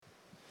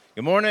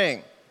Good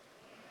morning.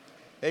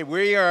 Hey,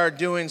 we are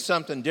doing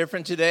something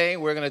different today.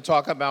 We're going to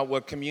talk about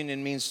what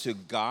communion means to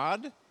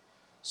God.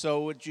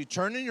 So, would you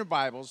turn in your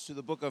Bibles to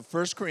the book of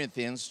 1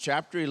 Corinthians,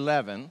 chapter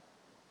 11.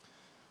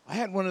 I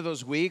had one of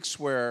those weeks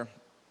where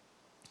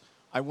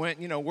I went,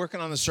 working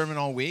on the sermon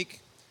all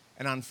week.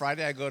 And on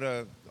Friday, I go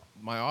to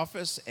my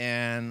office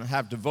and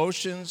have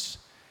devotions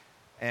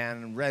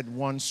and read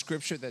one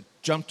scripture that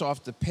jumped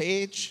off the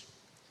page.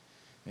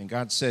 And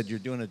God said, "You're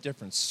doing a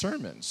different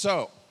sermon."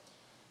 So,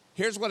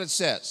 here's what it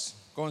says,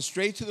 going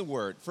straight to the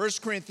word. 1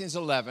 Corinthians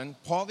 11,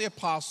 Paul the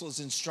Apostle is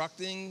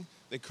instructing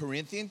the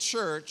Corinthian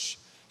church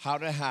how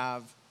to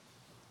have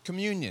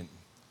communion.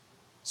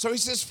 So he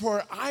says,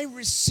 "For I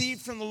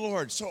received from the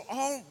Lord." So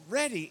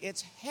already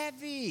it's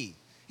heavy.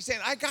 He's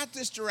saying, I got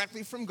this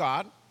directly from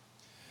God.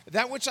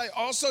 "That which I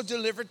also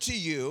delivered to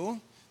you,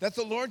 that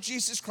the Lord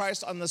Jesus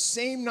Christ, on the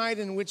same night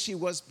in which he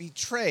was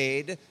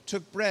betrayed,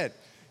 took bread."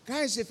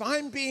 Guys, if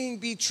I'm being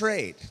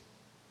betrayed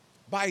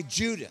by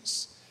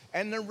Judas,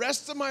 and the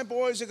rest of my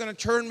boys are going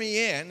to turn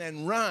me in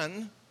and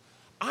run,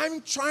 I'm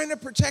trying to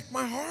protect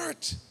my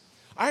heart.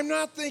 I'm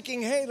not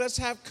thinking, hey, let's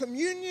have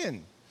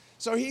communion.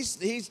 So he's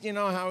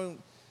how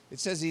it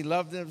says he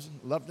loved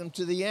them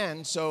to the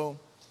end. So,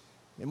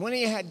 and when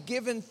he had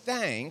given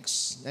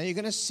thanks, now you're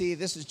going to see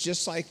this is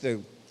just like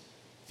the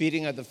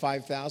feeding of the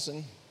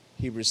 5,000.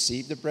 He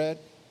received the bread,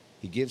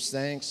 he gives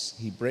thanks,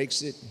 he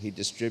breaks it, he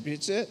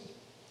distributes it.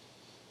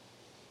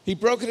 He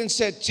broke it and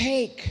said,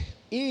 "Take,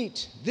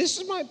 eat, this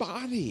is my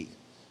body,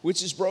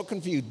 which is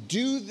broken for you.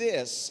 Do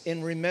this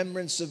in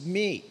remembrance of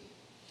me."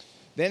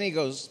 Then he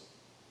goes,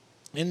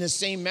 in the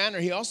same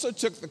manner, he also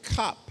took the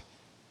cup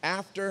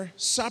after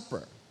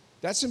supper.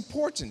 That's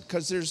important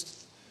because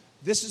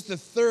this is the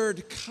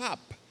third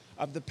cup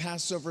of the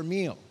Passover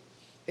meal.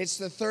 It's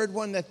the third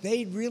one that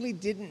they really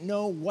didn't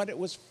know what it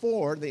was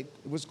for. It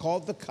was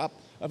called the cup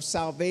of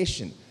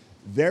salvation.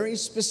 Very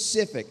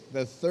specific,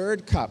 the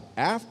third cup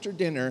after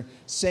dinner,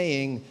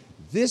 saying,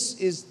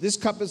 this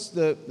cup is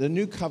the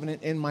new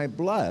covenant in my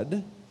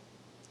blood.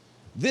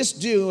 This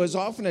do as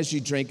often as you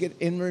drink it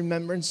in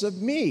remembrance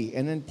of me.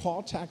 And then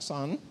Paul tacks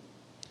on,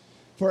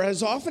 "For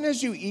as often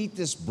as you eat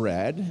this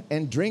bread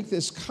and drink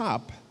this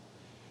cup,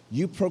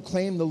 you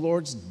proclaim the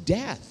Lord's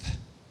death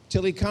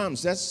till he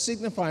comes." That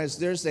signifies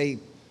there's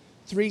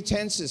three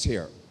tenses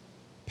here.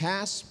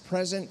 Past,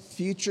 present,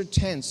 future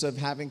tense of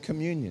having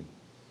communion.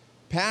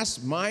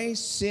 Past, my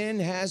sin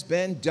has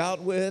been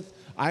dealt with.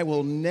 I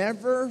will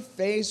never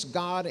face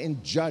God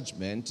in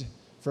judgment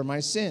for my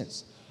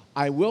sins.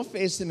 I will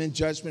face him in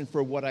judgment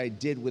for what I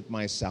did with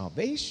my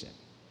salvation,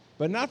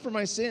 but not for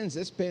my sins.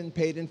 It's been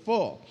paid in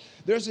full.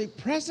 There's a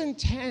present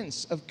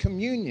tense of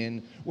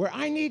communion where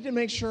I need to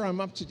make sure I'm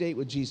up to date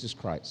with Jesus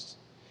Christ.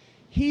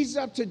 He's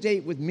up to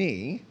date with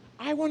me.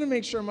 I want to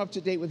make sure I'm up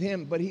to date with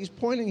him, but he's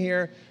pointing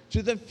here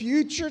to the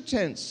future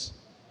tense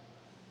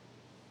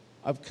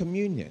of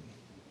communion.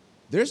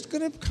 There's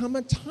going to come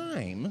a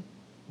time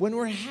when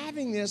we're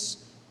having this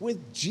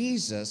with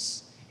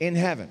Jesus in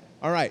heaven.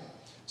 All right,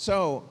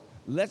 so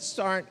let's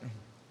start.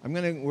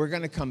 We're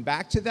going to come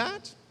back to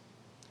that.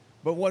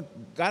 But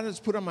what God has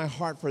put on my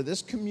heart for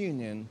this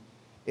communion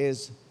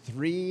is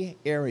three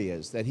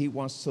areas that he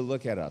wants to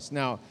look at us.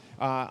 Now,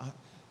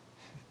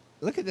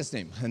 look at this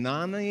name,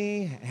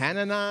 Hanani,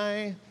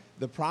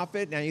 the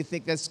prophet. Now you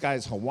think this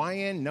guy's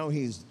Hawaiian. No,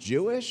 he's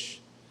Jewish.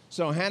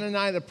 So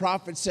Hanani the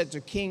prophet said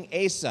to King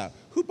Asa,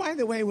 who, by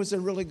the way, was a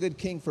really good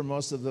king for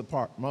most of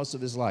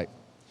his life.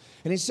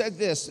 And he said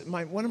this,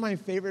 one of my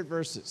favorite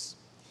verses.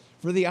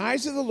 "For the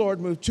eyes of the Lord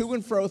move to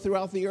and fro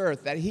throughout the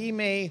earth, that he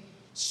may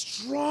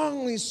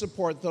strongly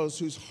support those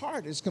whose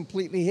heart is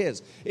completely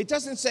his." It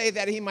doesn't say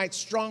that he might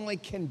strongly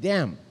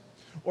condemn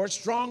or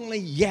strongly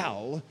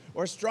yell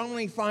or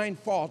strongly find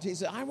fault. He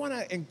said, I want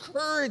to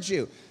encourage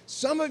you.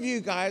 Some of you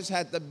guys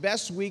had the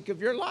best week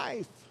of your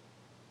life.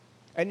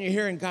 And you're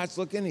hearing God's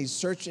looking, he's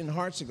searching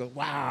hearts and goes,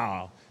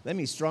 wow, let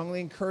me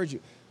strongly encourage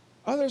you.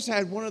 Others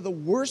had one of the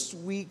worst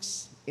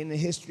weeks in the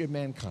history of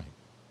mankind.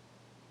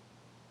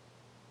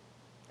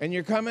 And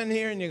you're coming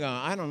here and you're going,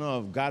 I don't know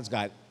if God's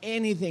got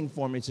anything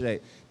for me today.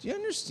 Do you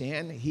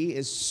understand? He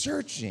is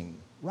searching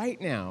right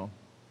now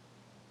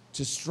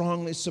to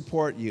strongly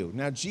support you.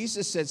 Now,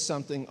 Jesus said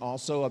something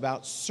also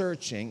about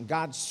searching,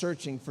 God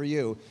searching for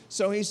you.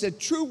 So he said,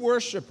 true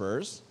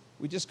worshipers,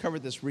 we just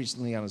covered this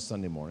recently on a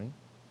Sunday morning.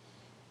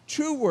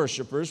 True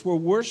worshipers will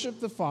worship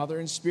the Father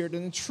in spirit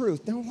and in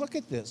truth. Now look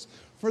at this.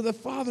 For the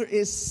Father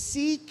is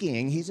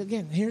seeking,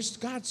 here's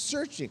God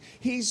searching.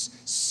 He's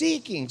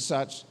seeking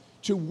such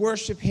to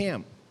worship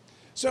him.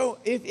 So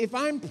if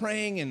I'm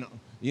praying in,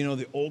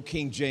 the old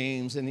King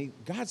James, and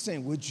God's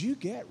saying, would you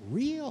get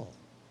real?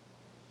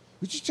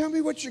 Would you tell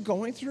me what you're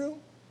going through?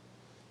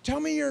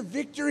 Tell me your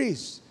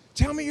victories.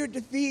 Tell me your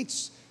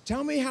defeats.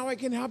 Tell me how I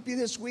can help you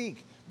this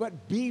week.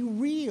 But be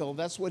real,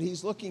 that's what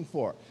he's looking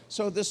for.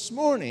 So this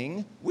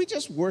morning, we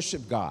just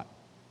worship God.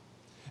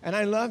 And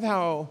I love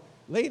how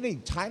lately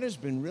Tyler's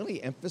been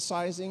really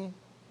emphasizing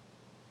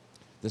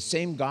the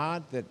same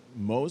God that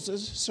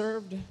Moses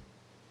served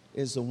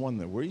is the one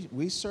that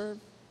we serve.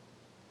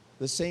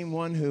 the same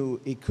one who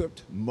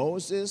equipped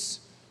Moses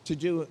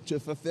to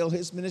fulfill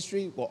his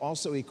ministry will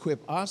also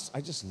equip us.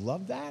 I just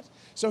love that.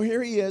 So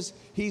here he is.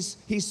 He's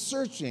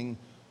searching.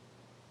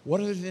 What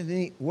are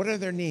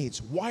their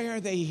needs? Why are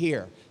they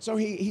here? So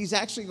he's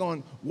actually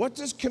going, what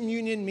does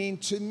communion mean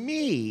to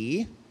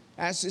me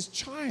as his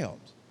child?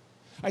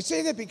 I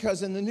say that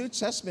because in the New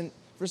Testament,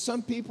 for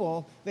some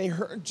people, they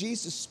heard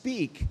Jesus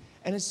speak,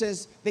 and it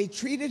says they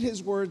treated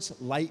his words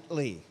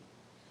lightly,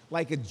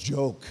 like a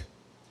joke.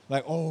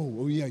 Like,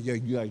 oh yeah,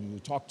 you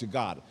talk to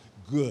God.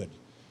 Good.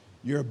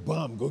 You're a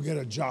bum. Go get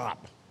a job.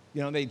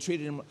 You know, they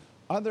treated him.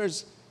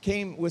 Others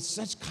came with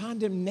such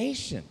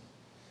condemnation.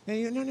 And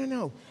you go,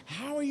 no.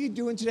 How are you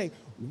doing today?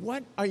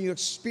 What are you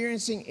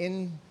experiencing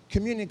in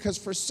communion? Because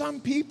for some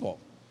people,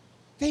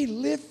 they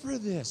live for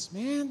this,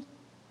 man.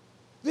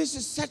 This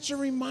is such a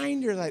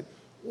reminder that,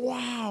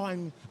 wow,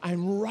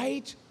 I'm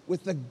right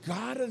with the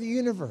God of the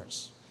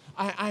universe.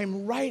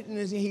 I'm right, and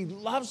he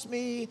loves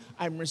me.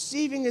 I'm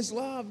receiving his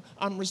love.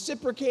 I'm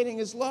reciprocating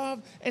his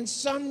love. And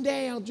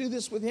someday I'll do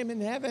this with him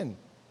in heaven.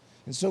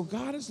 And so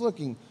God is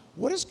looking,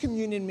 what does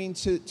communion mean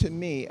to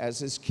me as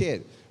his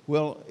kid?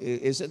 Well,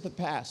 is it the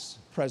past,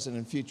 present,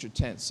 and future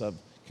tense of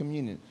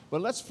communion?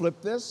 But let's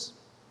flip this.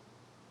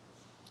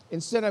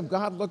 Instead of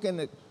God looking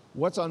at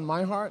what's on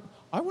my heart,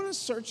 I want to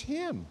search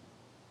him.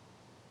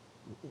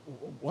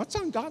 What's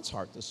on God's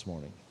heart this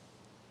morning?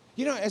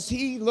 You know, as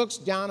he looks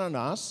down on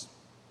us,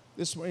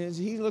 this morning, as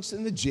he looks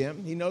in the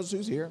gym, he knows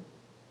who's here.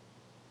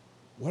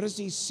 What does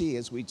he see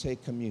as we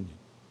take communion?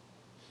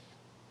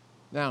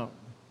 Now,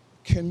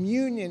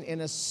 communion,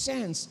 in a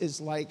sense, is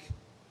like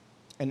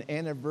an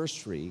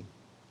anniversary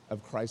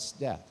of Christ's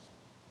death.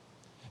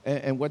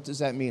 And what does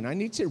that mean? I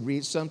need to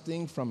read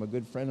something from a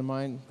good friend of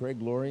mine, Greg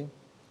Laurie.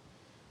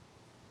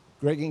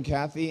 Greg and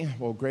Kathy,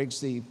 well, Greg's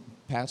the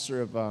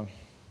pastor of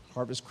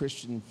Harvest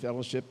Christian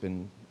Fellowship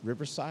in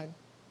Riverside.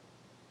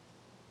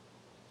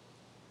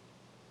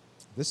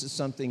 This is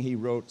something he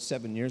wrote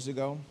 7 years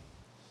ago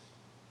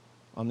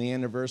on the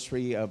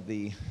anniversary of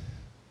the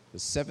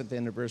 7th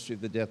anniversary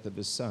of the death of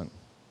his son.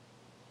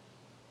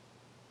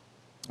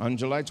 On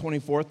July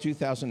 24th,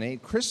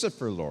 2008,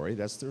 Christopher Laurie,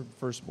 that's their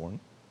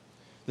firstborn,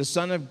 the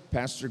son of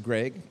Pastor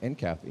Greg and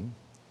Kathy,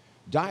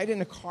 died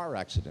in a car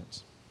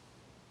accident.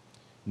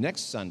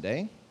 Next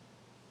Sunday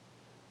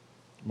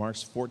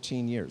marks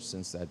 14 years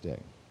since that day.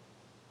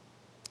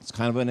 It's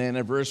kind of an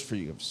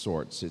anniversary of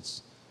sorts.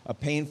 It's a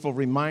painful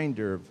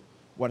reminder of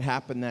what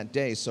happened that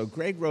day. So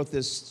Greg wrote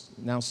this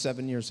now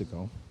 7 years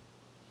ago.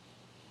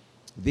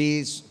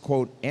 These,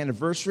 quote,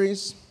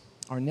 anniversaries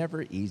are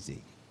never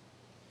easy.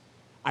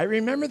 I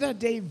remember that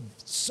day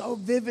so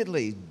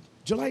vividly,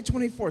 July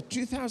 24th,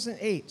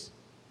 2008.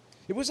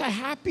 It was a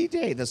happy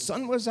day. The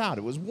sun was out.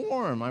 It was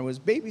warm. I was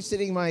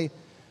babysitting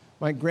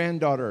my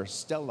granddaughter,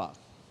 Stella.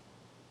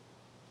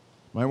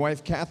 My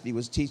wife, Kathy,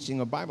 was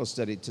teaching a Bible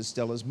study to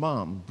Stella's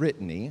mom,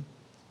 Brittany,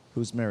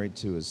 who's married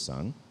to his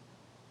son.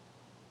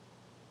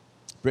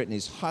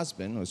 Brittany's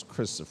husband was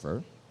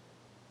Christopher.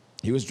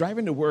 He was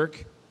driving to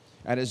work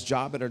at his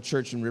job at our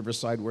church in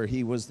Riverside, where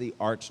he was the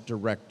art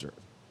director.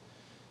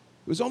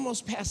 It was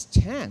almost past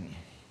 10.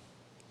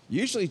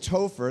 Usually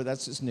Topher,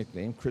 that's his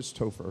nickname, Chris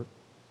Topher,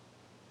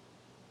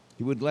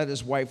 he would let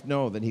his wife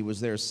know that he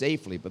was there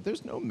safely, but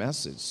there's no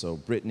message. So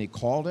Brittany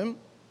called him,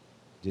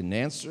 didn't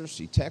answer.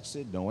 She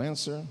texted, no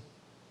answer.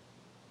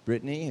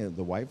 Brittany,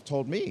 the wife,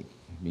 told me,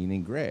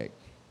 meaning Greg.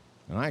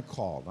 And I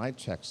called, I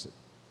texted.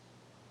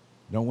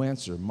 No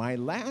answer. My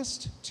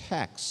last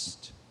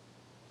text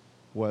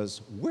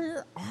was,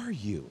 where are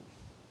you?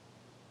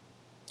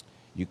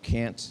 You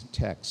can't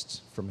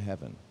text from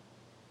heaven.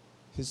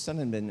 His son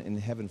had been in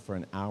heaven for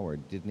an hour,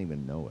 didn't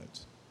even know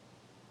it.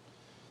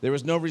 There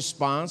was no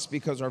response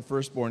because our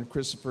firstborn,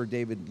 Christopher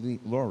David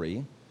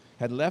Laurie,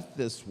 had left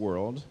this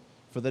world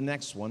for the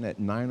next one at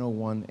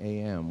 9:01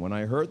 a.m. When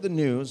I heard the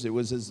news, it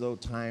was as though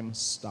time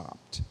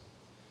stopped.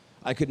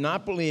 I could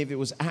not believe it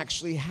was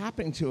actually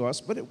happening to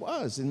us, but it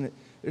was. And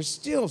there's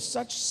still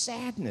such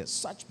sadness,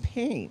 such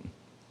pain.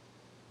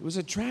 It was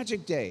a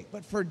tragic day.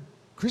 But for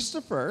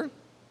Christopher,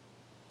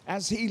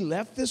 as he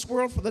left this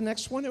world for the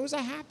next one, it was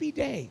a happy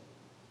day.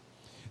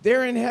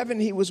 There in heaven,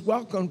 he was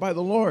welcomed by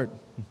the Lord.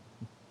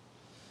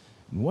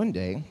 And one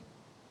day,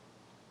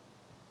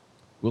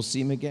 we'll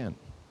see him again.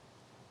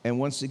 And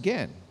once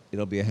again,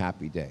 it'll be a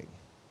happy day.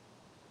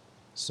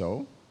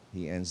 So,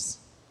 he ends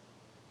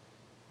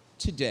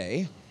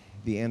today.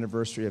 The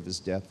anniversary of his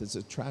death is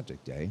a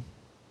tragic day.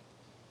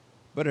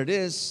 But it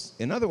is,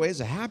 in other ways,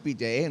 a happy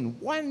day.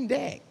 And one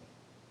day,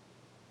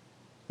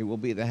 it will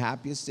be the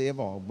happiest day of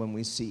all when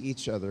we see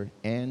each other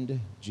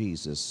and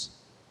Jesus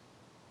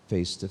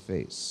face to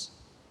face.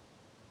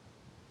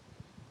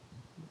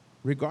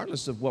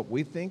 Regardless of what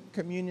we think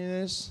communion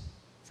is,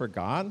 for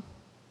God,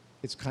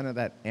 it's kind of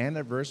that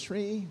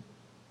anniversary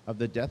of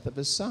the death of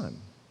his son.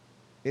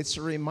 It's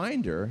a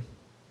reminder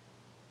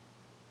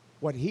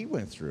what he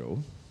went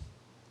through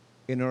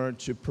in order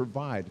to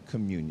provide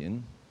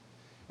communion.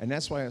 And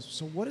that's why,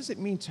 so what does it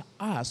mean to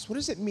us? What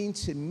does it mean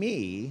to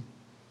me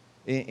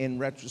in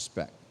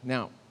retrospect?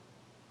 Now,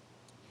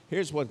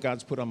 Here's what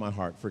God's put on my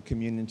heart for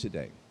communion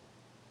today.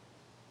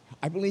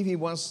 I believe he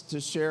wants to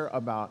share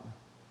about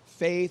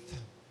faith,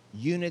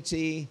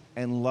 unity,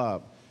 and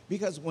love.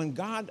 Because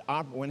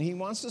when he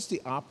wants us to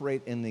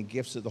operate in the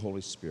gifts of the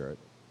Holy Spirit,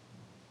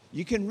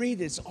 you can read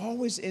it's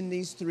always in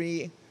these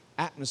three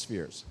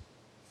atmospheres: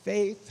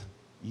 faith,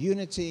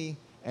 unity,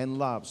 and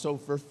love. So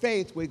for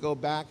faith, we go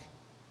back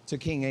to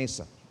King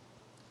Asa.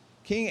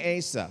 King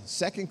Asa,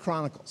 2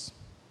 Chronicles,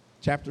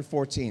 chapter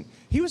 14.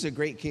 He was a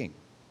great king.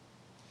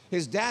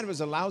 His dad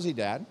was a lousy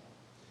dad.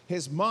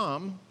 His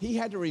mom, he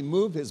had to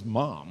remove his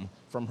mom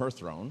from her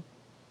throne.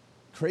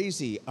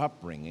 Crazy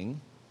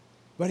upbringing.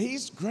 But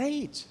he's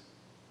great.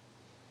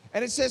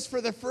 And it says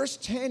for the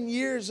first 10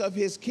 years of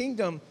his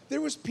kingdom,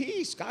 there was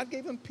peace. God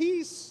gave him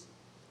peace.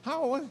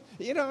 How?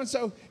 And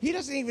so he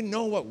doesn't even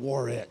know what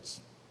war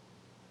is.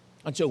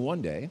 Until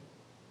one day,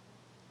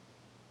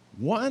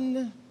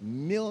 1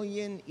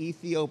 million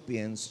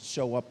Ethiopians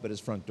show up at his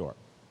front door,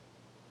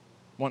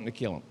 wanting to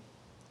kill him.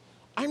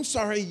 I'm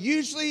sorry,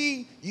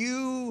 usually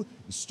you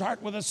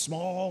start with a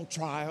small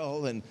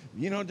trial and,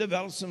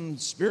 develop some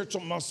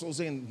spiritual muscles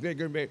and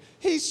bigger.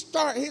 His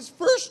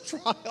first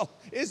trial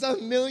is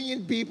 1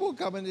 million people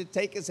coming to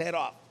take his head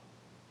off.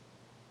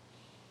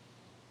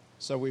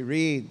 So we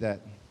read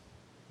that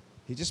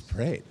he just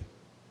prayed.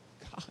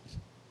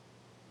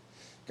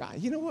 God,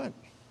 you know what?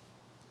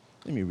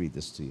 Let me read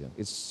this to you.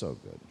 It's so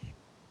good.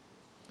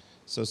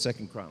 So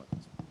 2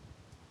 Chronicles.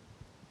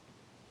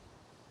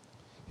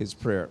 His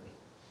prayer.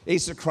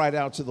 Asa cried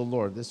out to the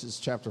Lord. This is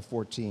chapter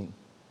 14,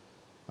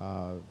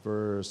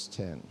 verse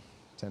 10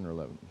 or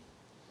 11.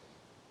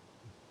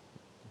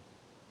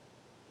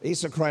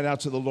 Asa cried out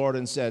to the Lord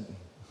and said,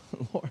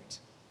 Lord,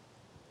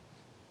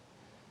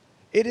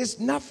 it is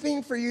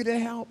nothing for you to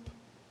help,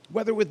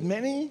 whether with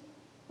many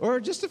or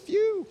just a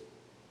few.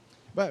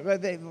 But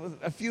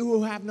a few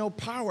who have no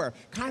power.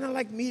 Kind of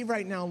like me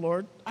right now,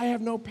 Lord. I have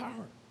no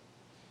power.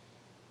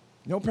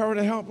 No power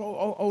to help.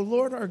 Oh,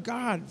 Lord our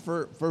God,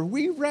 for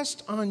we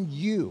rest on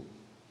you.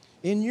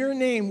 In your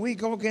name we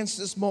go against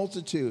this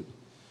multitude.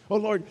 Oh,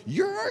 Lord,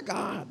 you're our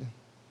God.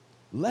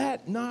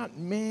 Let not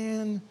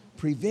man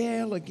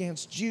prevail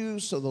against you.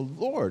 So the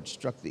Lord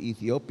struck the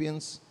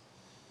Ethiopians,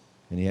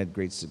 and he had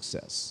great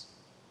success.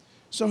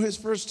 So his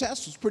first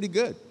test was pretty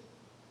good.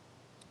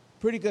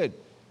 Pretty good.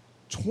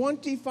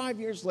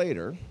 25 years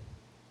later,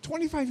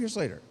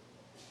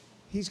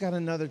 he's got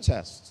another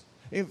test.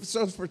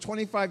 So for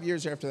 25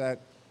 years after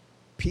that,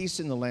 peace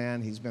in the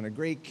land. He's been a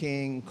great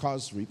king,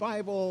 caused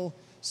revival,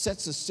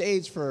 sets the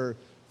stage for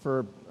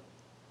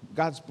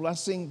God's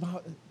blessing.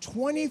 About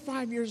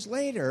 25 years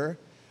later,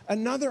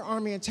 another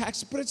army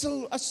attacks, but it's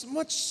a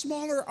much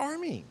smaller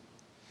army.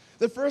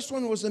 The first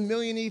one was 1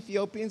 million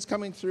Ethiopians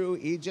coming through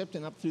Egypt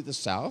and up through the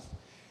south.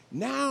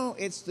 Now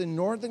it's the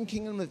northern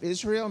kingdom of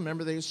Israel.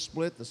 Remember, they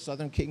split. The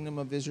southern kingdom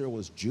of Israel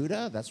was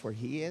Judah. That's where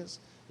he is.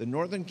 The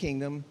northern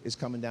kingdom is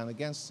coming down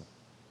against him.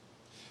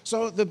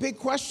 So the big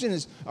question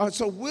is,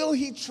 so will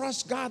he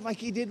trust God like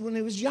he did when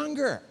he was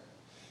younger?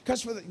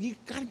 Because you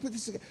got to put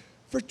this together.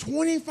 For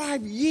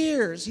 25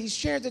 years, he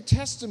shared the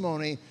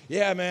testimony.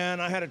 Yeah,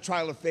 man, I had a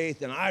trial of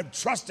faith, and I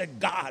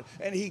trusted God,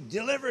 and he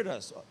delivered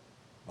us.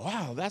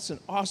 Wow, that's an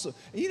awesome.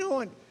 You know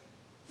what?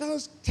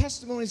 Those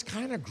testimonies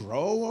kind of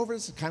grow over.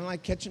 It's kind of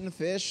like catching the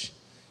fish.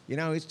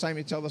 Each time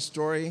you tell the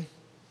story,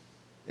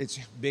 it's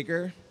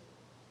bigger.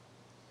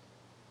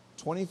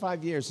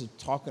 25 years of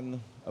talking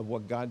of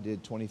what God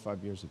did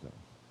 25 years ago.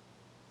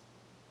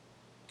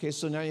 Okay,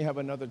 so now you have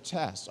another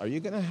test. Are you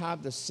going to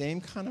have the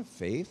same kind of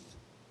faith?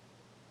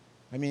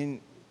 I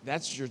mean,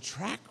 that's your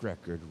track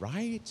record,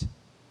 right?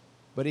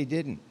 But he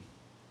didn't.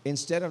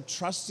 Instead of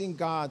trusting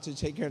God to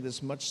take care of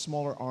this much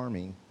smaller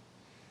army,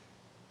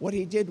 what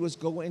he did was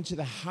go into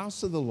the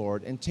house of the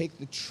Lord and take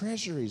the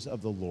treasuries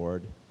of the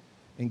Lord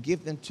and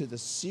give them to the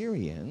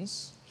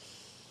Syrians,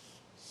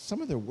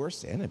 some of their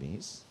worst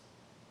enemies,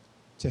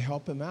 to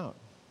help him out.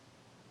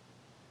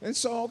 And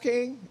so,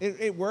 okay,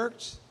 it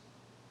worked.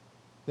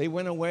 They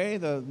went away.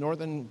 The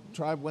northern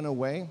tribe went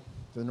away,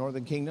 the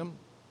northern kingdom.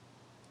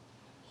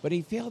 But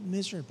he failed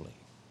miserably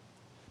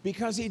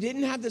because he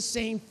didn't have the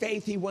same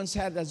faith he once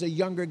had as a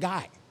younger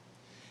guy.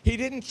 He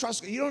didn't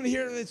trust. You don't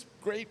hear this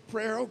great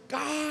prayer, oh,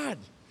 God,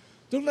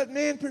 don't let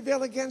man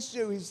prevail against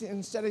you. He's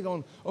instead of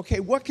going,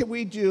 okay, what can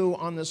we do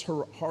on this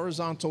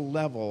horizontal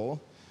level?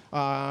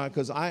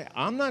 Because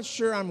I'm not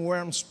sure I'm where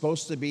I'm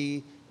supposed to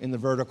be in the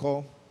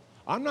vertical.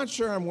 I'm not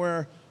sure I'm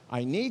where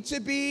I need to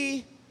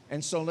be,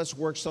 and so let's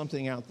work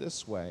something out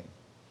this way.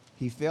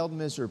 He failed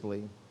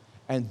miserably,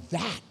 and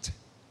that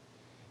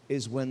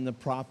is when the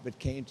prophet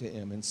came to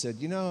him and said,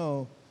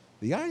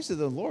 the eyes of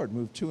the Lord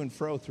move to and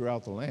fro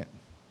throughout the land,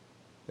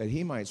 that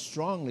he might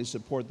strongly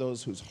support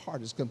those whose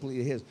heart is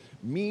completely his.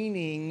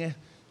 Meaning,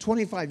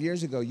 25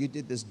 years ago, you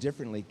did this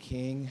differently,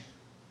 king.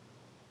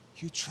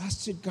 You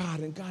trusted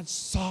God, and God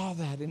saw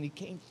that, and he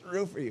came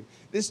through for you.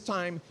 This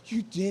time,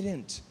 you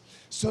didn't.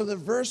 So the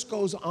verse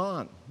goes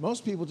on.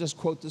 Most people just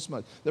quote this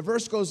much. The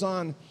verse goes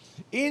on,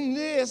 in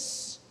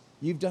this,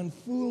 you've done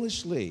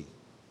foolishly.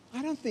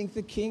 I don't think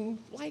the king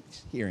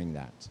liked hearing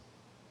that.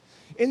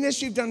 in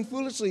this you've done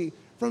foolishly.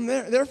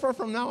 Therefore,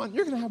 from now on,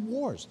 you're going to have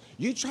wars.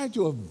 You try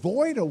to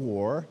avoid a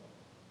war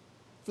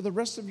for the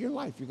rest of your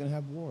life. You're going to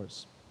have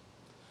wars.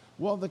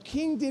 Well, the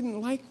king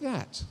didn't like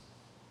that.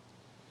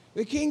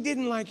 The king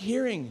didn't like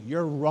hearing,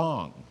 you're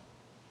wrong.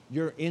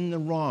 You're in the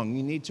wrong.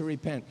 You need to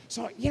repent.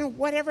 So,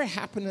 whatever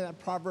happened to that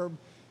proverb,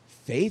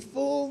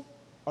 faithful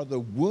are the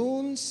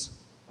wounds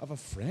of a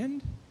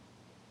friend.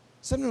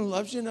 Someone who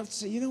loves you enough to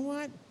say, you know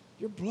what?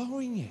 You're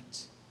blowing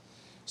it.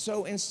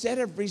 So instead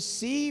of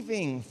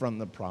receiving from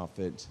the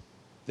prophet,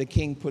 the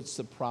king puts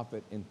the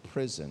prophet in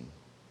prison.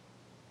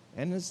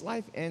 And his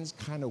life ends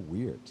kind of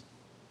weird.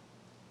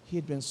 He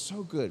had been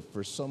so good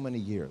for so many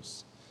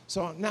years.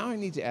 So now I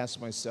need to ask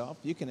myself,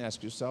 you can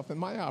ask yourself,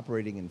 am I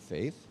operating in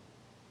faith?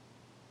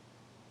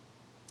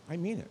 I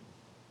mean it.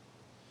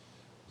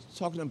 I was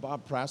talking to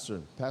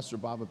Pastor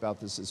Bob, about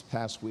this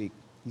past week.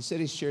 He said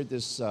he shared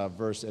this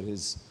verse at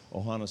his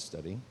Ohana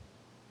study.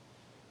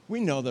 We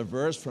know the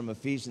verse from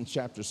Ephesians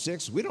chapter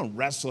 6. We don't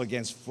wrestle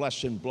against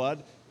flesh and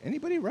blood.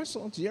 Anybody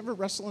wrestle? Did you ever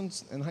wrestle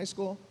in high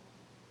school?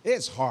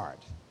 It's hard.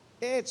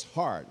 It's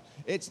hard.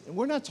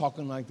 We're not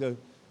talking like the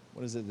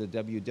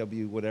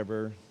WW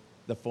whatever,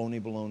 the phony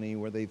baloney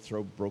where they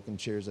throw broken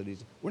chairs at each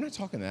other. We're not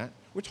talking that.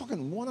 We're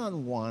talking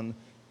one-on-one,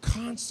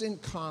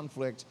 constant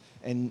conflict.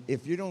 And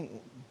if you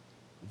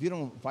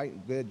don't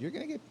fight good, you're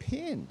going to get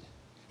pinned.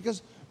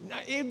 Because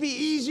it'd be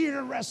easier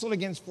to wrestle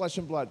against flesh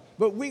and blood.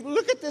 But we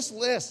look at this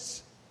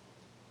list.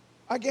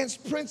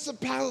 Against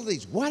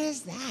principalities. What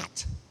is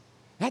that?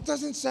 That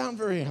doesn't sound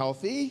very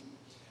healthy.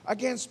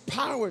 Against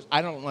powers.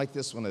 I don't like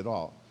this one at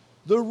all.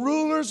 The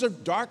rulers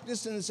of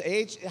darkness in this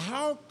age.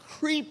 How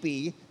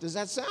creepy does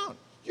that sound?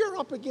 You're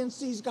up against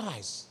these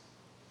guys.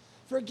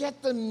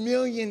 Forget the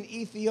million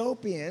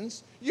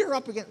Ethiopians. You're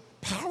up against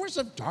powers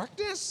of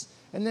darkness.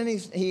 And then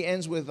he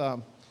ends with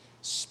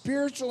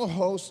spiritual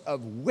hosts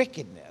of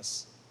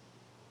wickedness.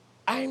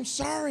 I'm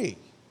sorry.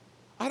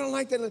 I don't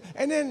like that.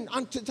 And then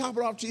to top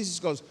it off, Jesus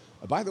goes,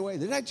 by the way,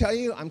 did I tell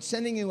you I'm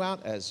sending you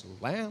out as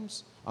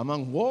lambs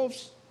among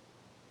wolves?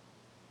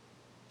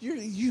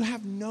 You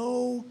have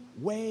no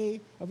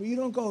way of, you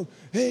don't go,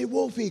 hey,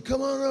 Wolfie,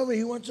 come on over.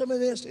 You want some of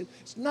this?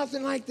 It's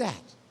nothing like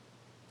that.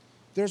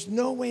 There's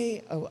no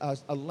way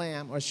a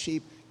lamb or a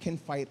sheep can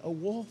fight a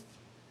wolf.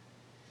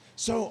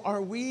 So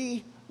are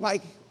we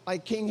like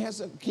King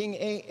Asa?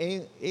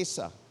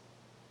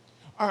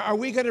 Are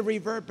we going to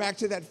revert back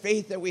to that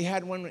faith that we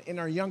had when in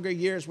our younger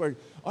years where,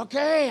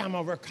 okay, I'm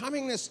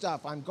overcoming this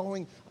stuff. I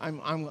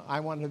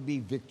want to be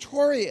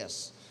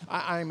victorious.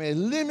 I'm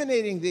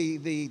eliminating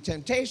the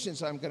temptations.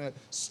 So I'm going to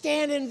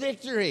stand in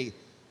victory.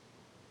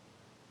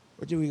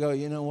 Or do we go,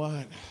 you know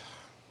what?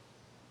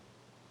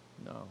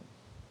 No.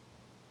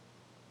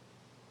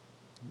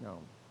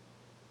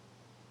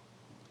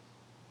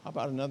 How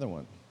about another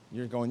one?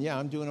 You're going, yeah,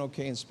 I'm doing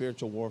okay in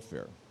spiritual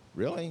warfare.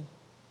 Really?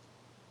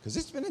 Because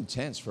it's been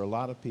intense for a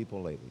lot of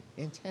people lately.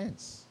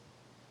 Intense.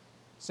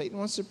 Satan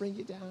wants to bring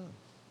you down.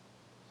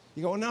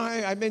 You go, no,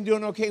 I've been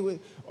doing okay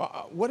with.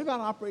 What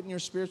about operating your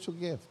spiritual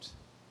gift?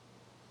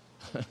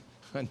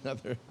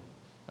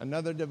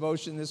 Another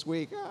devotion this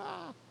week.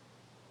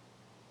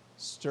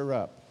 Stir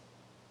up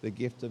the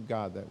gift of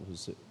God that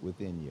was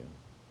within you.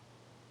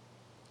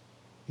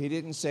 He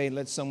didn't say,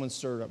 let someone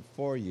stir it up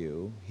for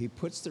you. He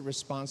puts the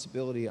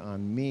responsibility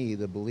on me,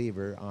 the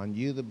believer, on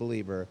you, the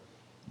believer.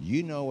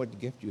 You know what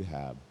gift you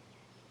have.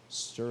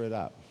 Stir it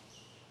up.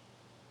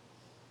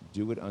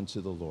 Do it unto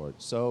the Lord.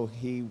 So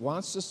he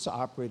wants us to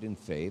operate in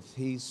faith.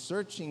 He's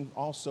searching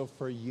also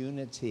for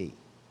unity.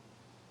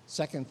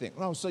 Second thing.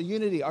 Oh, so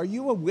unity. Are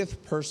you a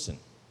with person?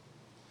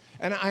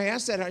 And I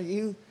ask that, are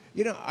you,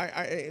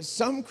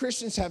 some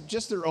Christians have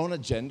just their own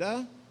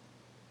agenda,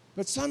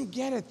 but some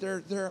get it.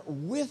 They're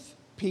with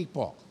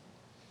people.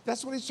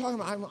 That's what he's talking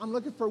about. I'm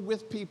looking for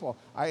with people.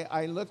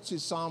 I look to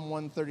Psalm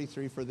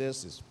 133 for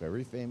this. It's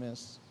very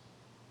famous.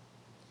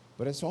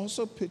 But it's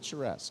also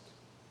picturesque.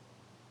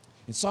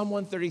 In Psalm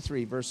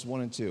 133, verses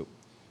 1 and 2,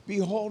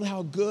 behold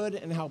how good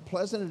and how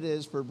pleasant it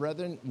is for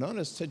brethren,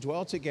 notice, to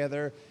dwell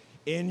together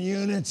in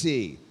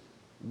unity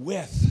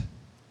with.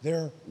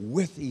 They're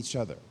with each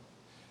other.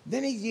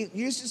 Then he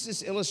uses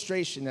this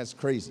illustration that's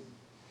crazy.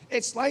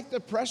 It's like the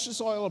precious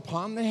oil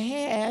upon the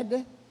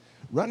head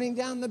running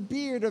down the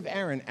beard of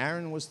Aaron.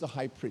 Aaron was the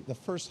high priest, the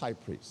first high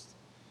priest.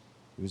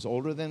 He was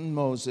older than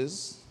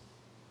Moses.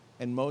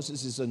 And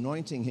Moses is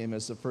anointing him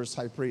as the first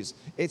high priest.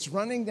 It's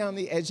running down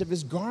the edge of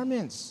his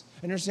garments.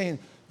 And they're saying,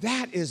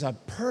 that is a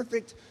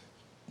perfect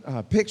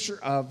picture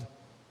of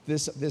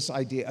this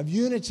idea of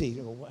unity.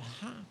 You go,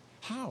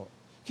 how?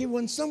 Okay,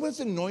 when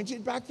someone's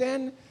anointed back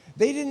then,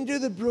 they didn't do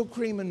the Brill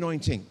Cream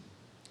anointing.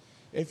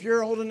 If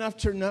you're old enough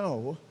to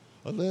know,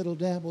 a little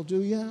dab will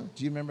do ya.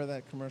 Do you remember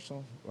that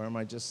commercial? Or am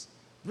I just,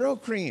 Brill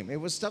Cream.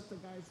 It was stuff the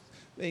guys,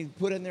 they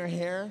put in their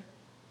hair.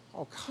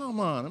 Oh,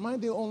 come on. Am I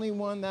the only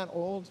one that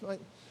old?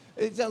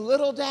 It's a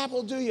little dab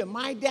will do you.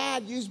 My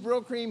dad used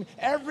Brill Cream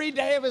every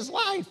day of his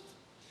life.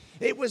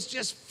 It was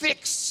just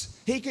fixed.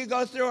 He could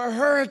go through a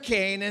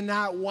hurricane and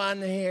not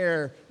one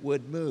hair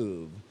would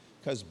move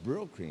because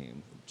Brill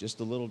Cream,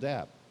 just a little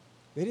dab.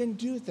 They didn't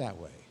do it that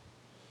way.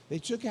 They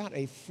took out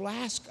a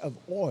flask of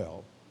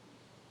oil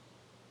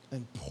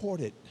and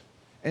poured it,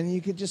 and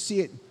you could just see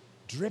it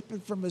dripping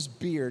from his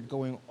beard,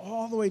 going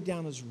all the way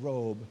down his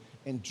robe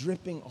and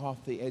dripping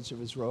off the edge of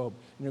his robe.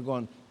 And you're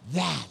going,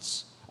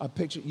 that's a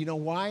picture. You know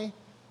why?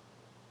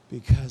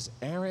 Because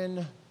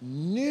Aaron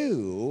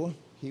knew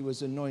he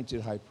was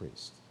anointed high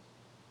priest.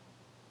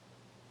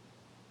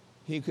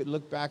 He could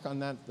look back on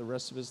that the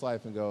rest of his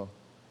life and go,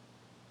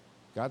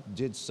 God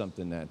did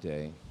something that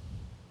day.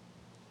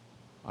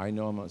 I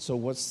know him. So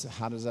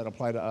how does that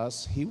apply to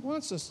us? He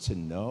wants us to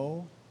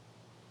know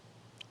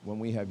when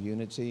we have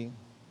unity.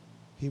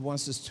 He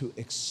wants us to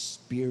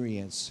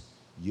experience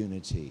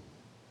unity.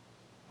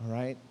 All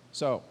right?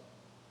 So,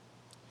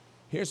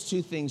 here's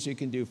 2 things you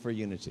can do for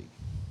unity.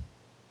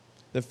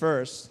 The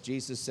first,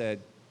 Jesus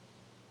said,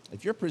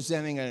 if you're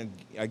presenting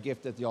a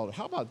gift at the altar,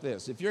 how about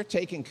this? If you're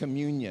taking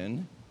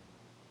communion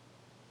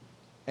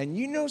and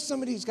you know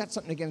somebody's got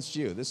something against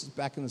you, this is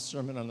back in the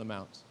Sermon on the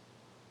Mount,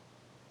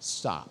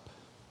 stop.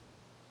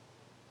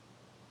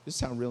 This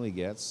is how it really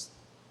gets.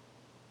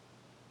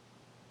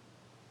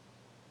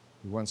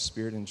 You want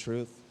spirit and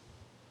truth?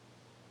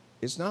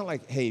 It's not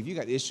like, hey, if you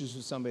got issues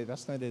with somebody,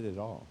 that's not it at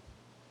all.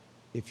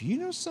 If you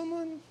know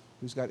someone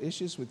who's got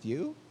issues with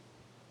you,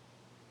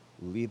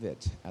 leave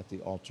it at the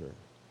altar.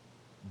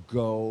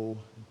 Go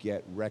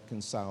get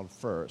reconciled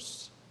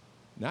first.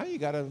 Now you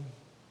got a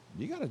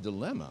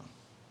dilemma.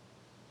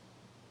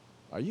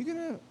 Are you going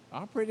to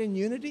operate in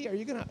unity? Are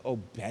you going to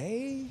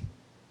obey?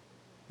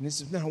 And he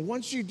says, now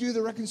once you do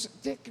the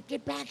reconciliation,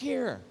 get back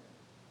here.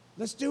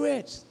 Let's do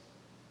it.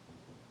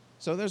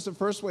 So there's the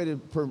first way to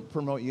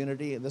promote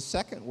unity. The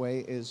second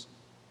way is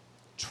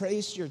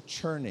trace your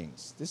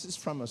churnings. This is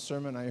from a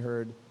sermon I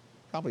heard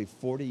probably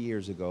 40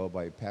 years ago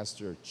by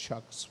Pastor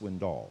Chuck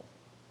Swindoll.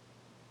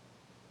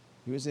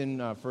 He was in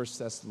 1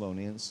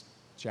 Thessalonians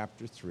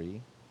chapter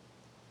 3,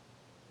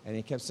 and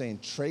he kept saying,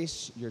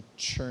 trace your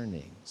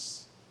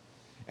churnings.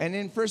 And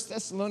in 1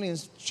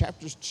 Thessalonians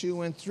chapters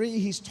 2 and 3,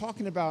 he's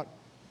talking about,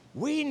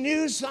 we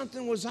knew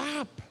something was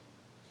up.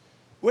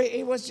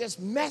 It was just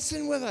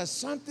messing with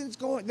us.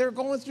 They're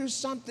going through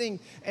something,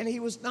 and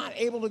he was not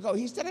able to go.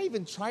 He said, I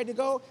even tried to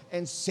go,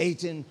 and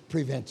Satan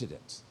prevented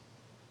it.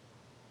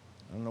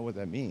 I don't know what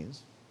that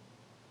means.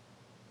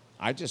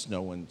 I just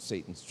know when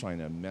Satan's trying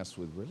to mess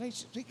with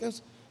relationships,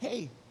 because,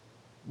 hey,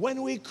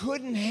 when we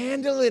couldn't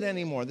handle it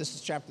anymore, this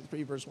is chapter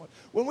 3, verse 1.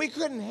 When we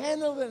couldn't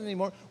handle it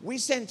anymore, we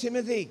sent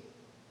Timothy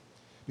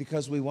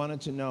because we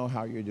wanted to know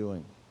how you're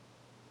doing.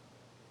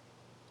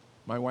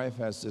 My wife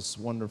has this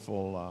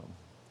wonderful...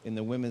 in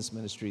the women's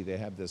ministry, they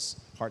have this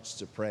Hearts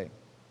to Pray,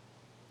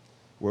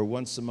 where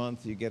once a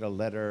month you get a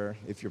letter,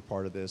 if you're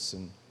part of this,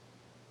 and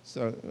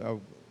so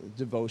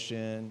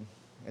devotion,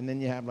 and then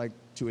you have like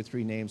 2 or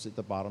 3 names at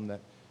the bottom that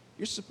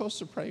you're supposed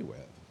to pray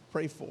with,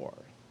 pray for.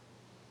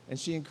 And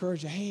she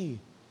encouraged you, hey,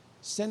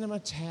 send them a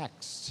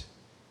text,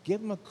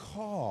 give them a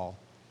call,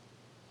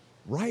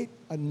 write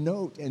a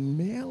note and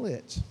mail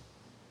it.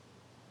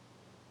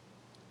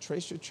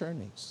 Trace your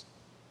churnings.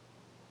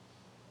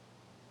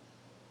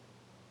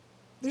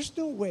 There's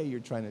no way you're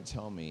trying to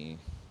tell me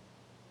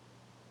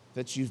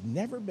that you've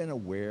never been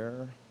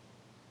aware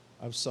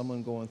of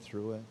someone going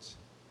through it.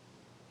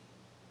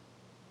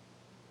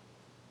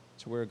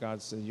 To where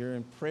God said, you're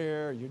in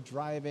prayer, you're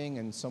driving,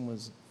 and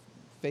someone's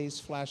face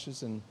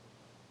flashes, and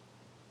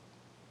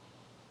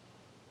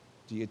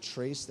do you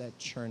trace that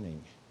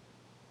churning,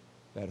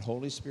 that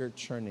Holy Spirit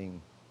churning?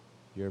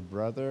 Your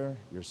brother,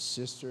 your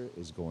sister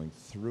is going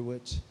through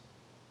it.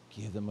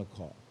 Give them a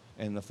call.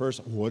 And the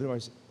first, what do I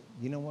say?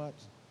 You know what?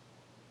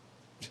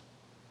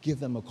 Give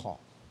them a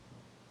call.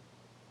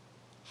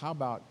 How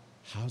about,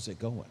 how's it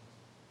going?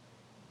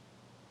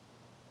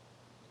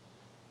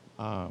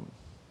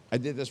 I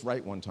did this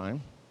right one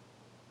time.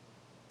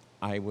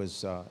 I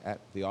was at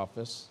the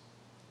office.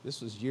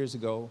 This was years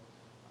ago.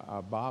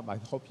 Bob, I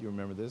hope you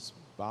remember this.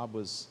 Bob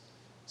was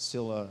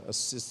still an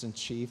assistant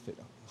chief at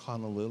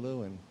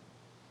Honolulu,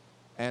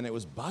 and it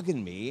was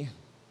bugging me.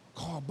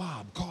 Call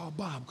Bob,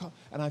 call.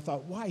 And I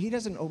thought, why? He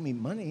doesn't owe me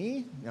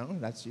money. No,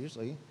 that's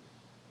usually,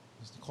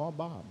 just call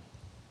Bob.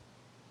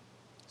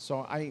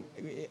 So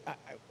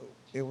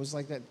it was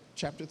like that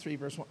chapter 3,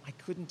 verse 1. I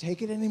couldn't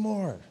take it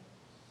anymore.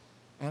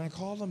 And I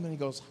called him, and he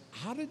goes,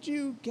 how did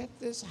you get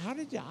this? How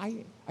did you,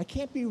 I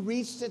can't be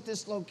reached at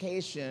this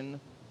location.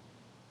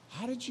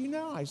 How did you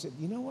know? I said,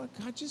 you know what?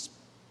 God just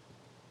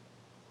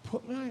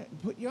put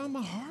you on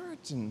my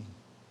heart. And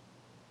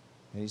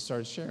he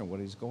started sharing what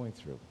he's going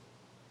through.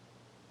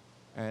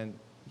 And,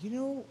 you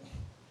know,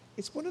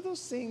 it's one of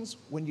those things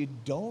when you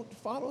don't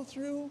follow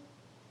through,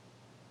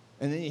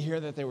 and then you hear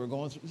that they were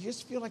going through, you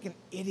just feel like an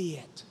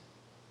idiot.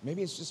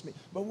 Maybe it's just me.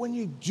 But when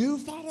you do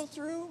follow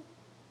through,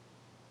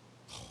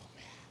 oh,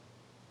 man,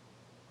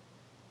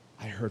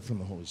 I heard from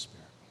the Holy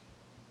Spirit.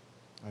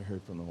 I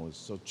heard from the Holy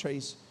Spirit.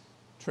 So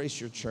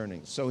trace your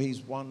churning. So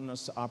he's wanting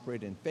us to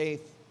operate in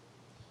faith,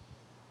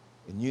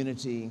 in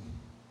unity,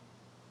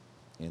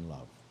 in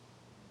love.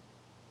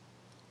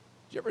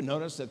 Did you ever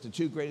notice that the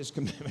 2 greatest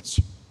commandments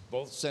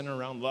both center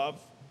around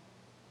love?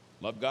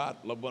 Love God,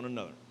 love one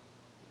another.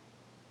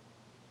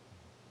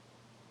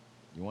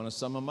 You want to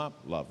sum them up?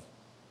 Love.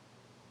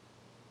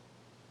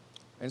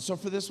 And so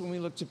for this, when we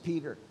look to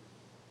Peter,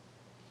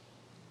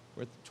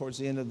 we're towards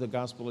the end of the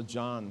Gospel of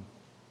John.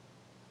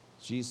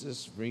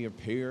 Jesus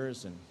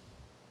reappears,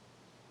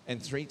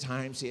 and 3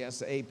 times he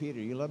asks, hey, Peter,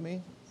 you love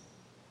me?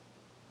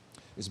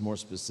 It's more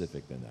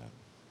specific than that.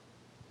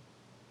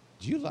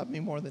 Do you love me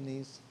more than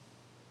these?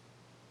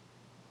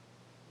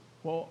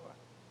 Well,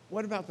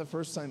 what about the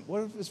first time?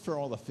 What if it's for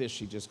all the fish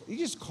he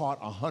just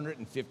caught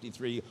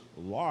 153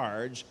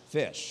 large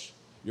fish?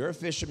 You're a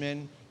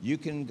fisherman. You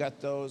can gut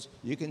those.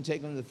 You can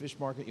take them to the fish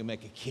market. You'll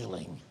make a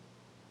killing.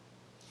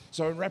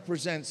 So it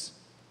represents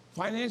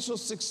financial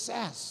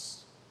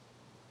success.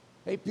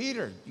 Hey,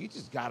 Peter, you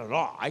just got it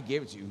all. I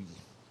gave it to you.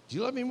 Do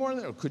you love me more than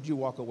that? Or could you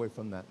walk away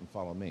from that and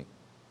follow me?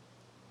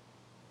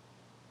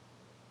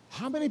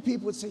 How many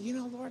people would say, you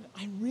know, Lord,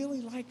 I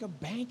really like a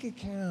bank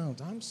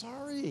account. I'm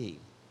sorry.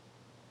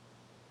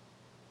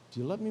 Do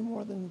you love me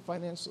more than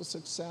financial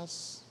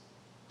success?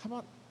 How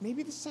about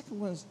maybe the second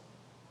one is,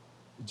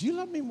 do you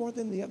love me more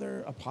than the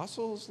other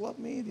apostles love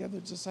me, the other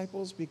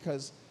disciples?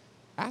 Because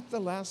at the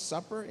Last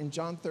Supper in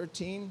John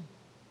 13,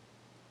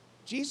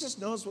 Jesus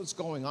knows what's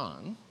going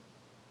on.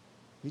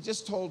 He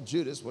just told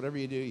Judas, whatever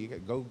you do, you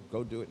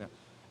go do it now.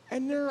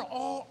 And they're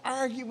all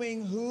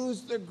arguing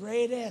who's the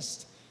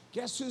greatest.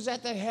 Guess who's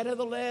at the head of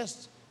the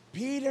list?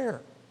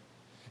 Peter.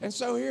 And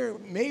so here,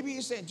 maybe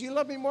you say, do you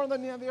love me more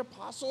than the other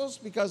apostles?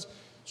 Because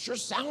sure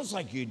sounds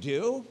like you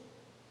do.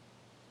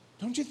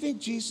 Don't you think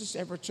Jesus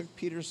ever took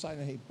Peter aside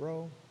and, hey,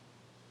 bro,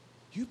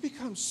 you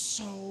become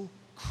so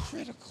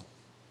critical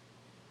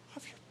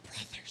of your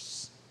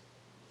brothers.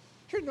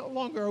 You're no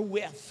longer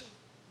with.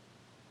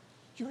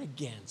 You're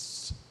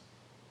against.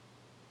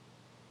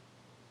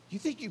 You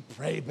think you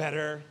pray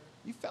better?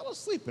 You fell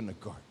asleep in the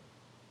garden.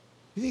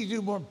 You think you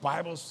do more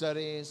Bible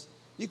studies?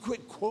 You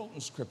quit quoting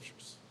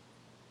scriptures.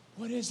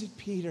 What is it,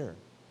 Peter?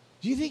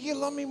 Do you think you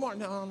love me more?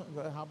 No.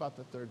 How about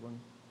the third one?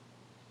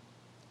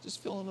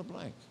 Just fill in the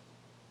blank.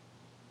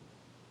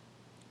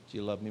 Do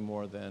you love me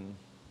more than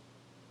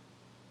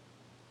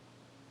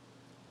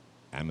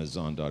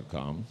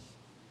Amazon.com?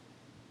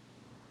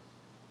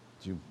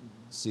 Do you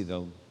see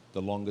the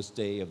longest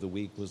day of the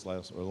week was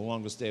or the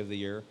longest day of the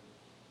year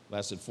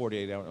lasted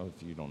 48 hours? Oh,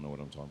 if you don't know what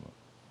I'm talking about.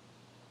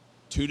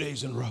 2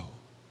 days in a row.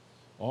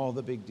 All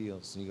the big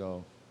deals. And you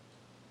go,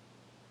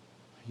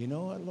 you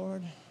know what,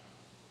 Lord?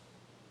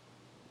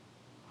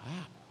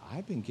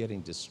 I've been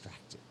getting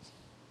distracted.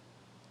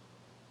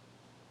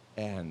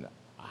 And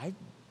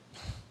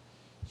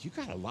you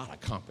got a lot of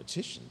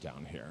competition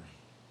down here.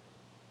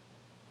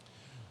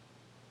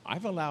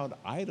 I've allowed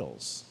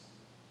idols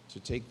to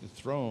take the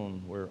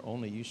throne where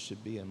only you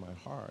should be in my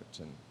heart.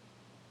 And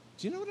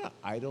do you know what an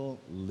idol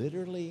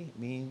literally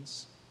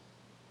means?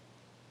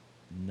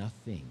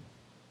 Nothing.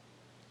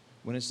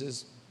 When it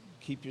says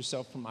keep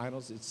yourself from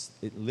idols,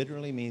 it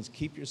literally means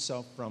keep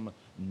yourself from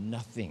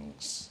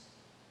nothings.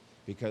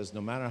 Because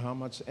no matter how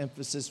much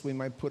emphasis we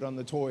might put on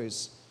the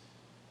toys,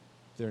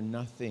 they're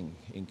nothing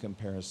in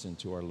comparison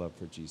to our love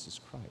for Jesus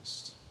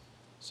Christ.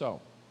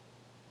 So,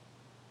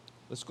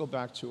 let's go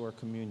back to our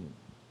communion.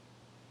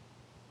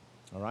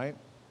 All right?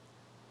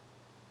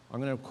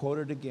 I'm going to quote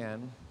it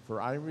again.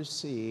 For I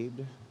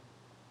received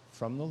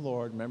from the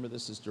Lord, remember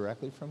this is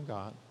directly from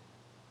God,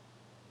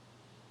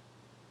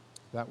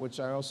 that which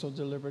I also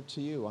delivered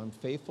to you. I'm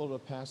faithful to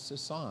pass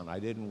this on. I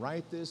didn't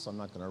write this. I'm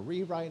not going to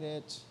rewrite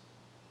it.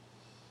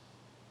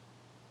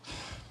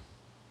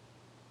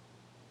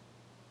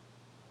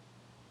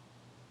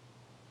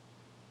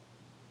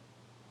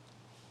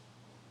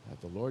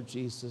 That the Lord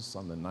Jesus,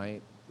 on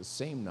the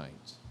same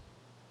night,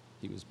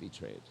 he was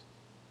betrayed,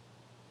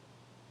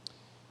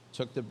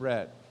 took the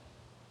bread.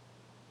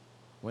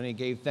 When he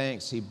gave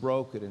thanks, he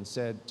broke it and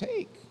said,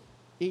 take,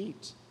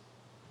 eat.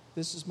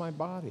 This is my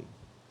body.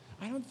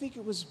 I don't think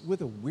it was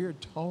with a weird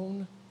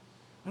tone.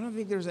 I don't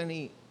think there's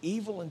any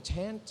evil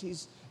intent.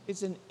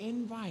 It's an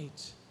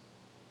invite.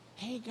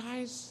 Hey,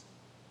 guys,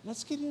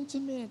 let's get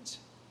intimate.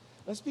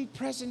 Let's be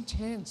present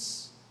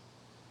tense.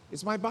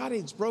 It's my body.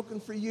 It's broken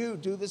for you.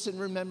 Do this in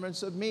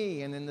remembrance of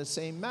me. And in the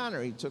same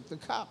manner, he took the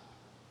cup,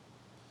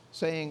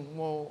 saying,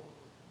 well,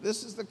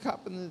 this is the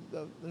cup in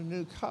the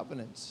new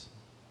covenant,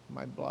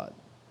 my blood.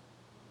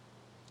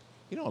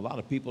 You know, a lot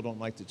of people don't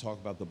like to talk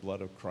about the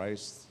blood of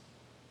Christ.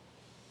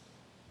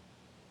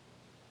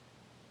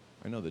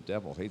 I know the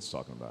devil hates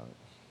talking about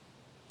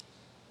it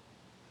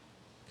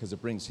because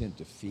it brings him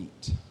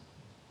defeat.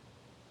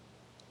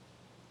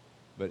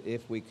 But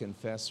if we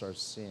confess our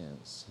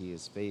sins, he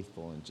is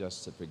faithful and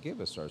just to forgive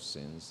us our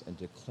sins and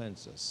to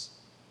cleanse us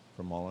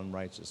from all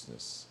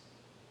unrighteousness.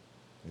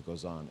 It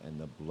goes on, and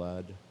the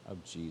blood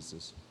of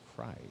Jesus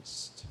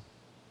Christ.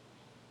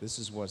 This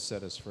is what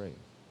set us free.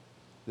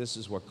 This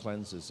is what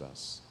cleanses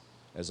us.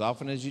 As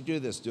often as you do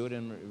this, do it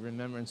in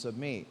remembrance of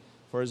me.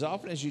 For as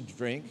often as you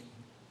drink,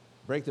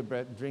 break the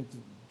bread,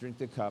 drink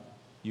the cup,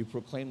 you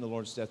proclaim the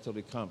Lord's death till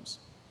he comes.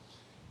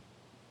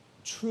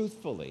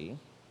 Truthfully,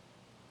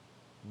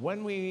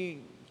 When we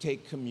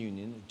take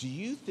communion, do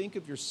you think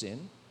of your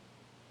sin?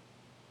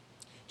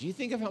 Do you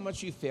think of how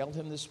much you failed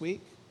him this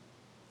week?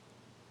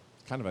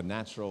 Kind of a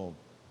natural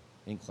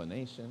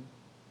inclination.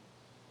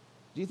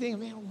 Do you think,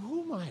 man,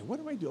 who am I? What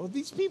am I doing? Oh,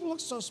 these people look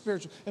so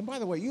spiritual. And by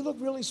the way, you look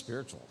really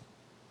spiritual.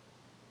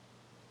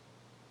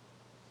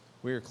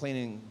 We were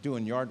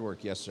doing yard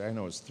work yesterday. I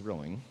know it was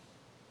thrilling.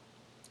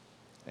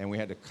 And we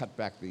had to cut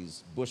back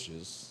these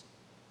bushes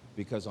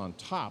because on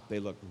top they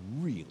look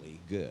really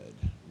good,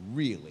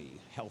 really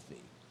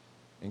healthy.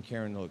 And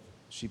Karen looked,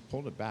 she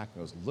pulled it back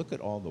and goes, look at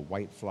all the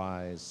white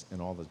flies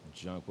and all the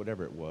junk,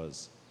 whatever it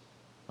was,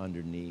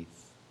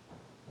 underneath.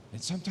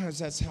 And sometimes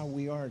that's how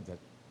we are, that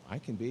I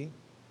can be.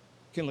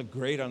 Can look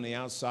great on the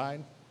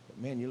outside, but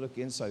man, you look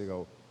inside, you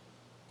go,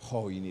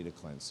 oh, you need a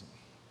cleansing.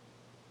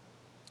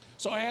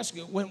 So I ask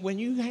you, when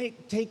you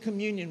take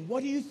communion,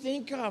 what do you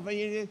think of?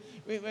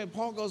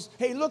 Paul goes,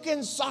 hey, look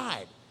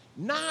inside.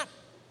 Not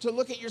to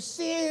look at your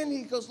sin.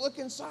 He goes, look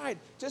inside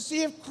to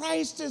see if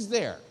Christ is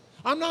there.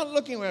 I'm not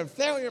looking at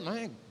failure.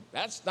 Man,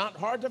 that's not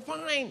hard to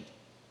find.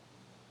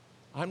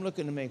 I'm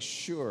looking to make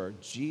sure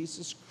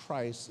Jesus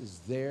Christ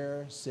is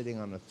there sitting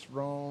on a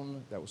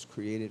throne that was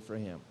created for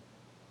him.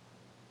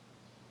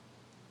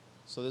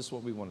 So this is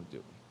what we want to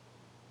do.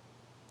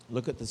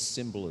 Look at the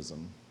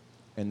symbolism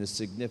and the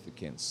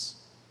significance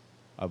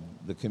of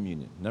the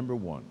communion. Number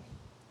one,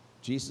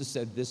 Jesus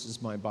said, this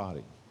is my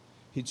body.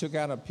 He took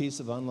out a piece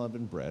of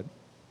unleavened bread,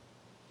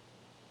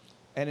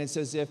 and it's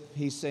as if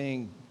he's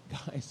saying,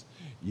 guys,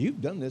 you've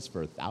done this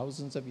for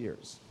thousands of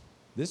years.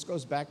 This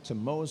goes back to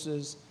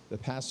Moses, the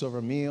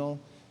Passover meal.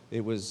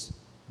 It was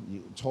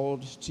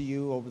told to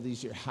you over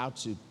these years how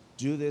to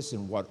do this,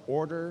 in what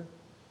order.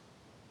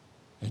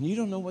 And you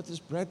don't know what this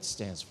bread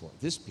stands for,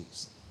 this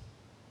piece.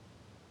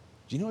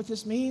 Do you know what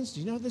this means? Do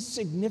you know the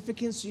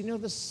significance? Do you know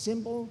the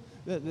symbol,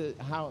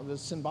 the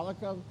symbolic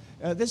of?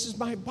 This is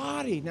my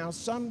body. Now,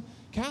 some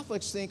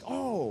Catholics think,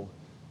 oh,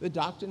 the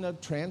doctrine of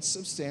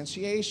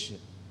transubstantiation,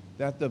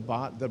 that the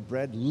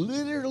bread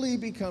literally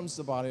becomes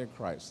the body of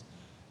Christ.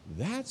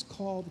 That's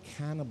called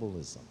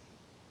cannibalism.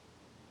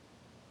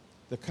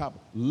 The cup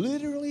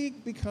literally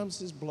becomes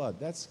his blood.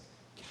 That's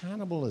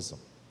cannibalism.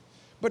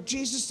 But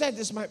Jesus said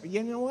this might be,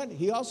 you know what?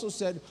 He also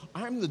said,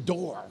 I'm the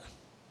door.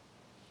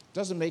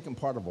 Doesn't make him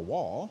part of a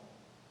wall.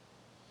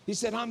 He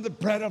said, I'm the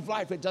bread of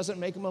life. It doesn't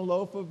make him a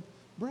loaf of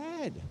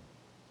bread.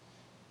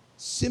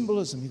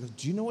 Symbolism. He goes,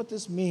 do you know what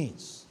this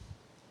means?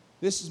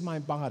 This is my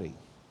body,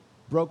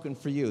 broken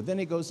for you. Then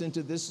he goes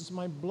into, this is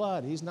my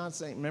blood. He's not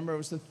saying, remember, it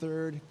was the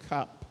third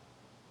cup.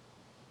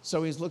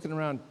 So he's looking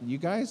around. You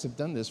guys have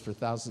done this for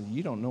thousands.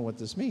 You don't know what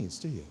this means,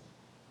 do you?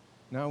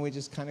 No, we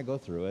just kind of go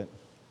through it.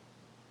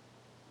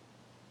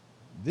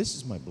 This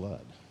is my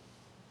blood.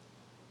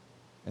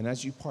 And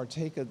as you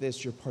partake of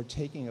this, you're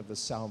partaking of the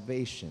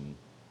salvation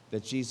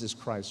that Jesus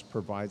Christ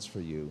provides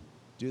for you.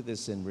 Do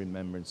this in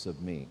remembrance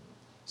of me.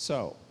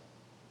 So,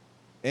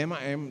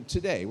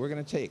 today we're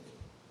going to take.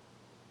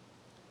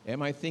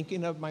 Am I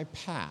thinking of my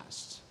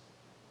past?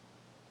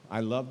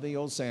 I love the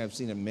old saying. I've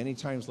seen it many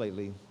times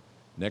lately.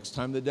 Next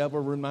time the devil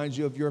reminds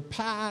you of your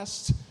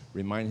past,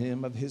 remind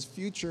him of his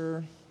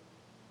future.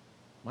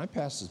 My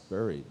past is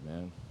buried,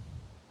 man.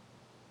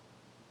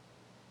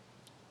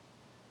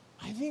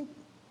 I think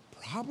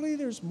probably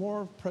there's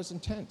more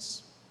present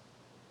tense.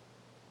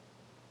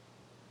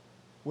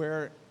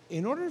 Where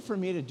in order for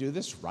me to do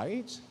this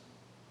right,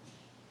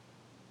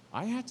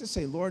 I have to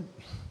say, Lord,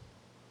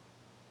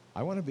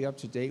 I want to be up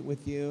to date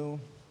with you.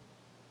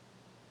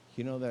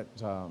 You know that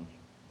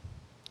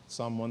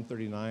Psalm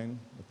 139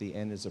 at the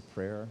end is a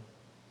prayer.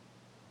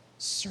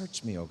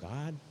 Search me, O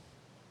God.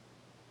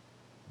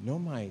 Know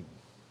my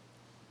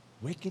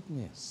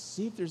wickedness.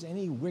 See if there's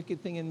any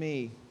wicked thing in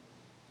me.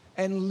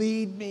 And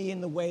lead me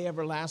in the way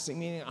everlasting,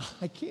 meaning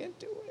I can't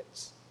do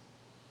it.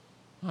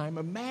 I'm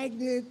a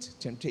magnet,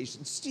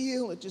 temptation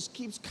steal, it just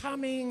keeps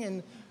coming,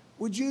 and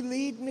would you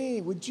lead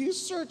me? Would you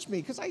search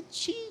me? Because I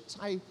cheat,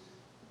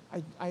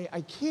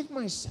 I kid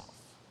myself.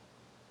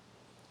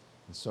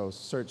 And so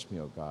search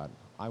me, O God.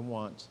 I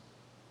want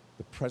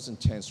the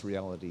present tense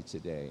reality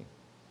today,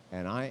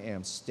 and I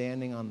am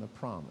standing on the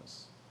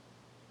promise.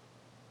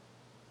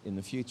 In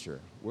the future,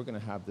 we're going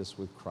to have this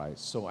with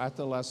Christ. So at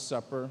the Last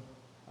Supper,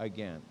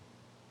 again,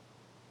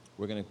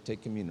 we're going to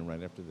take communion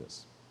right after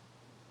this.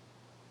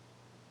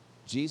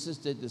 Jesus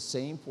did the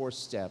same 4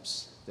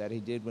 steps that he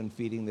did when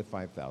feeding the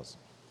 5,000.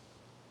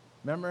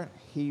 Remember,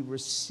 he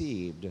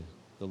received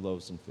the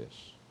loaves and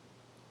fish.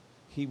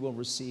 He will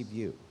receive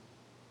you.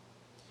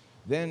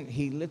 Then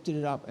he lifted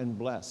it up and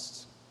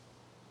blessed.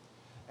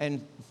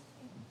 And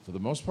for the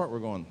most part, we're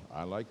going,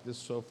 I like this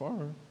so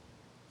far.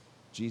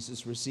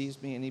 Jesus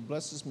receives me and he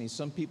blesses me.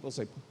 Some people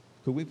say,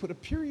 could we put a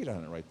period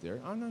on it right there?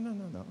 Oh,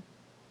 no.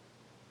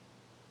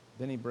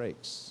 Then he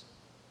breaks.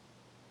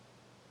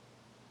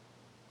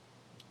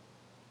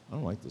 I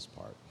don't like this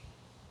part.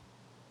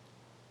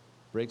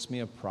 Breaks me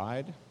of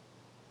pride,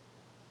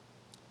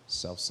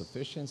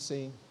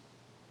 self-sufficiency,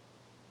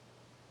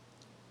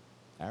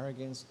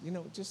 arrogance,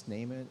 just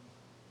name it.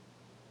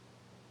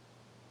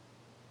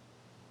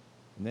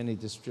 And then he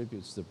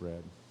distributes the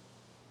bread.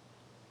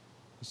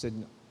 He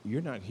said,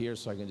 you're not here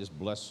so I can just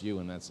bless you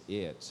and that's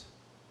it.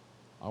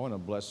 I want to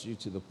bless you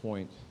to the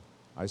point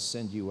I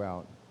send you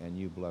out and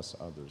you bless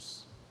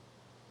others.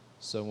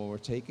 So when we're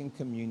taking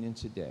communion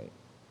today,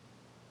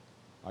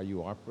 are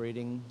you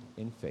operating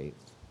in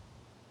faith?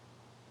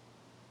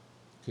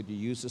 Could you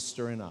use a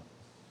stirring up?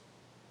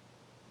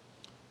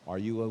 Are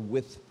you a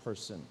with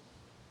person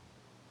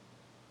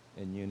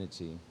in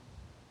unity?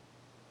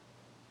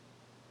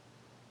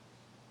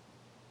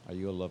 Are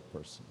you a love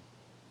person?